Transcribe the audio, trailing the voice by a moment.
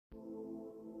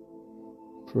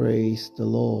Praise the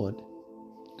Lord.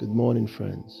 Good morning,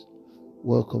 friends.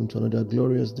 Welcome to another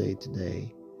glorious day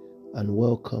today, and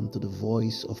welcome to the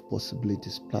Voice of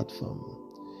Possibilities platform.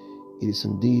 It is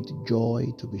indeed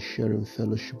joy to be sharing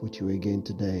fellowship with you again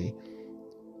today.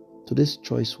 Today's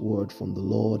choice word from the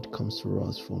Lord comes to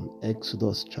us from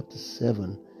Exodus chapter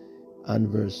 7 and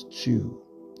verse 2.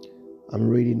 I'm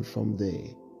reading from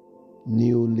the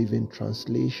New Living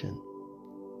Translation.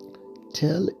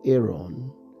 Tell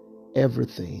Aaron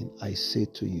everything I say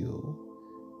to you,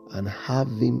 and have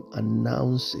him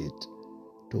announce it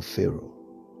to Pharaoh.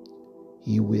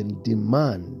 He will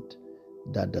demand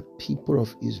that the people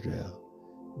of Israel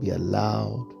be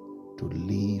allowed to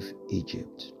leave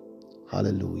Egypt.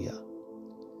 Hallelujah.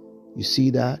 You see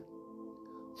that?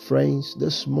 Friends,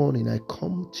 this morning I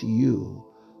come to you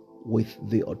with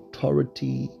the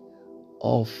authority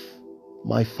of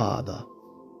my Father.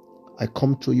 I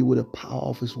come to you with the power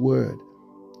of His Word.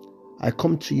 I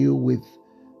come to you with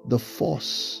the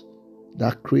force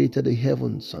that created the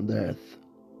heavens and the earth.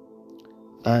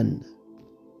 And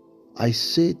I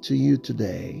say to you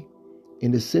today,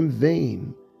 in the same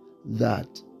vein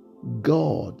that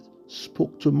God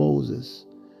spoke to Moses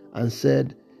and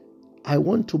said, I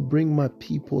want to bring my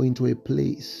people into a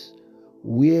place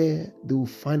where they will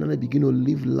finally begin to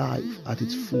live life at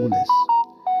its fullness.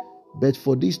 But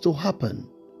for this to happen,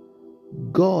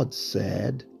 God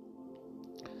said,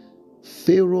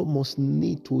 Pharaoh must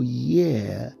need to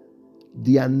hear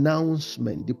the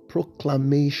announcement, the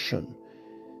proclamation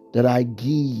that I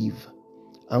give.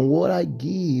 And what I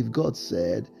give, God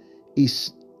said,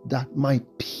 is that my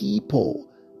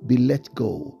people be let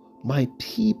go. My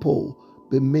people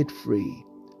be made free.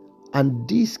 And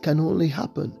this can only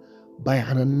happen by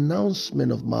an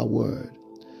announcement of my word.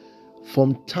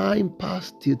 From time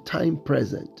past till time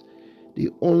present, the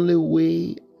only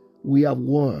way we have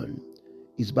won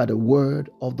is by the word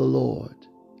of the Lord.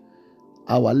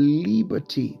 Our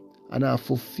liberty and our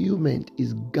fulfillment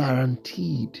is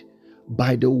guaranteed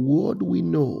by the word we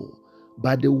know,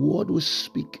 by the word we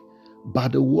speak, by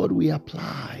the word we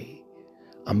apply,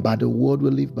 and by the word we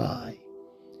live by.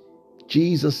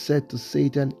 Jesus said to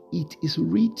Satan, it is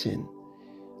written.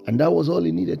 And that was all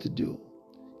he needed to do.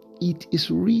 It is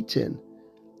written.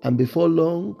 And before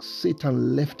long,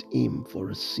 Satan left him for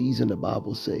a season, the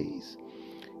Bible says.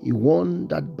 He won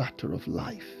that battle of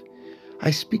life.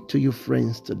 I speak to you,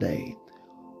 friends, today.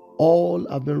 All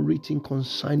have been written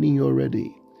concerning you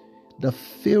already. The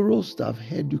pharaohs that have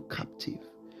held you captive,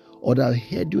 or that have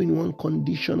held you in one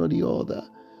condition or the other,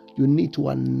 you need to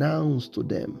announce to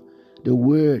them the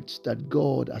words that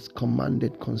God has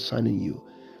commanded concerning you.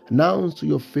 Announce to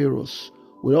your pharaohs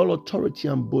with all authority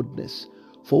and boldness.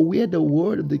 For where the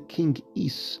word of the king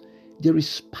is, there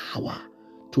is power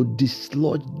to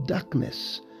dislodge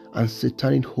darkness and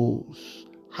satanic hosts.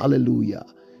 Hallelujah.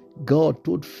 God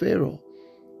told Pharaoh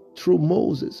through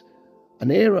Moses and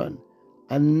Aaron,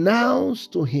 announce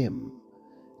to him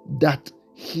that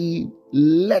he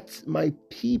let my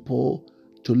people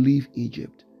to leave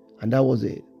Egypt. And that was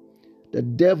it. The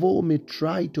devil may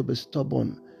try to be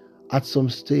stubborn at some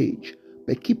stage,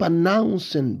 but keep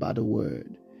announcing by the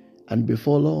word. And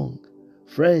before long,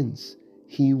 friends,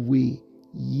 he will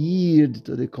yield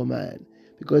to the command,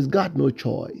 because God no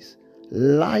choice.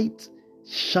 Light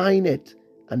shineth,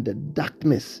 and the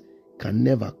darkness can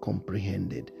never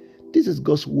comprehend it. This is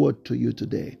God's word to you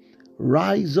today.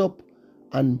 Rise up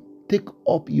and take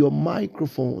up your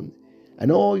microphone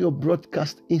and all your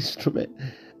broadcast instrument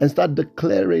and start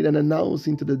declaring and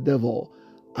announcing to the devil,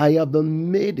 I have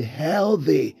been made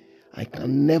healthy. I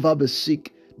can never be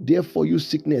sick. Therefore, you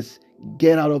sickness,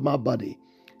 get out of my body.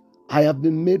 I have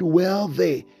been made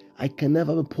wealthy. I can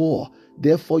never be poor.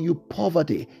 Therefore, you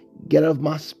poverty, get out of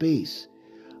my space.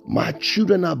 My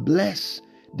children are blessed.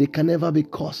 They can never be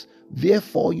cursed.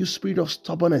 Therefore, you spirit of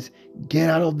stubbornness, get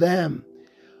out of them.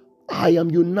 I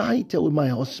am united with my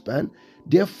husband.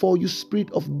 Therefore, you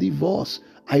spirit of divorce,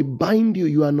 I bind you.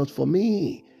 You are not for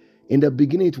me. In the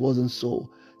beginning, it wasn't so.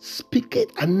 Speak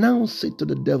it, announce it to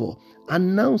the devil.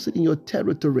 Announce it in your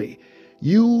territory.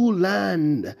 You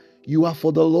land, you are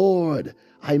for the Lord.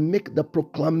 I make the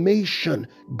proclamation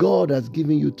God has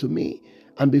given you to me.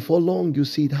 And before long, you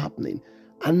see it happening.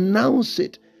 Announce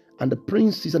it. And the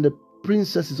princes and the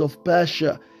princesses of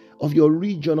Persia, of your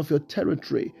region, of your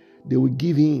territory, they will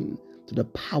give in to the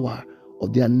power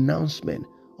of the announcement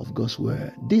of God's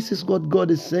word. This is what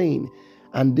God is saying.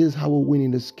 And this is how we win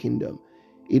in this kingdom.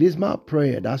 It is my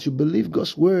prayer that as you believe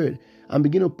God's word and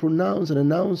begin to pronounce and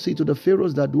announce it to the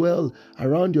pharaohs that dwell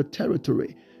around your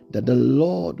territory, that the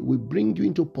Lord will bring you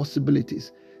into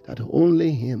possibilities that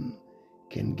only Him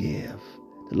can give.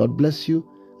 The Lord bless you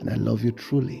And I love you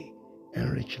truly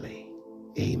and richly.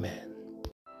 Amen.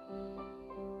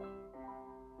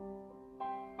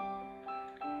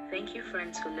 Thank you,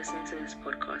 friends, for listening to this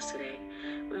podcast today.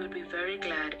 We would be very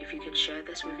glad if you could share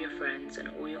this with your friends and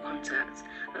all your contacts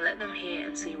and let them hear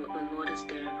and see what the Lord is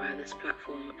doing via this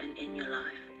platform and in your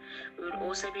life. We would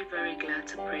also be very glad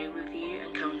to pray with you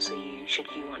and counsel you should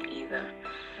you want either.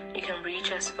 You can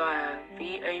reach us via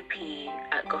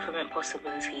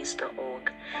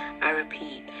vop@governmentpossibilities.org. I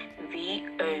repeat,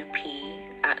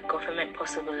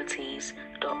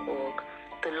 vop@governmentpossibilities.org.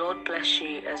 The Lord bless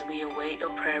you as we await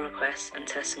your prayer requests and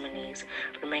testimonies.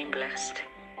 Remain blessed.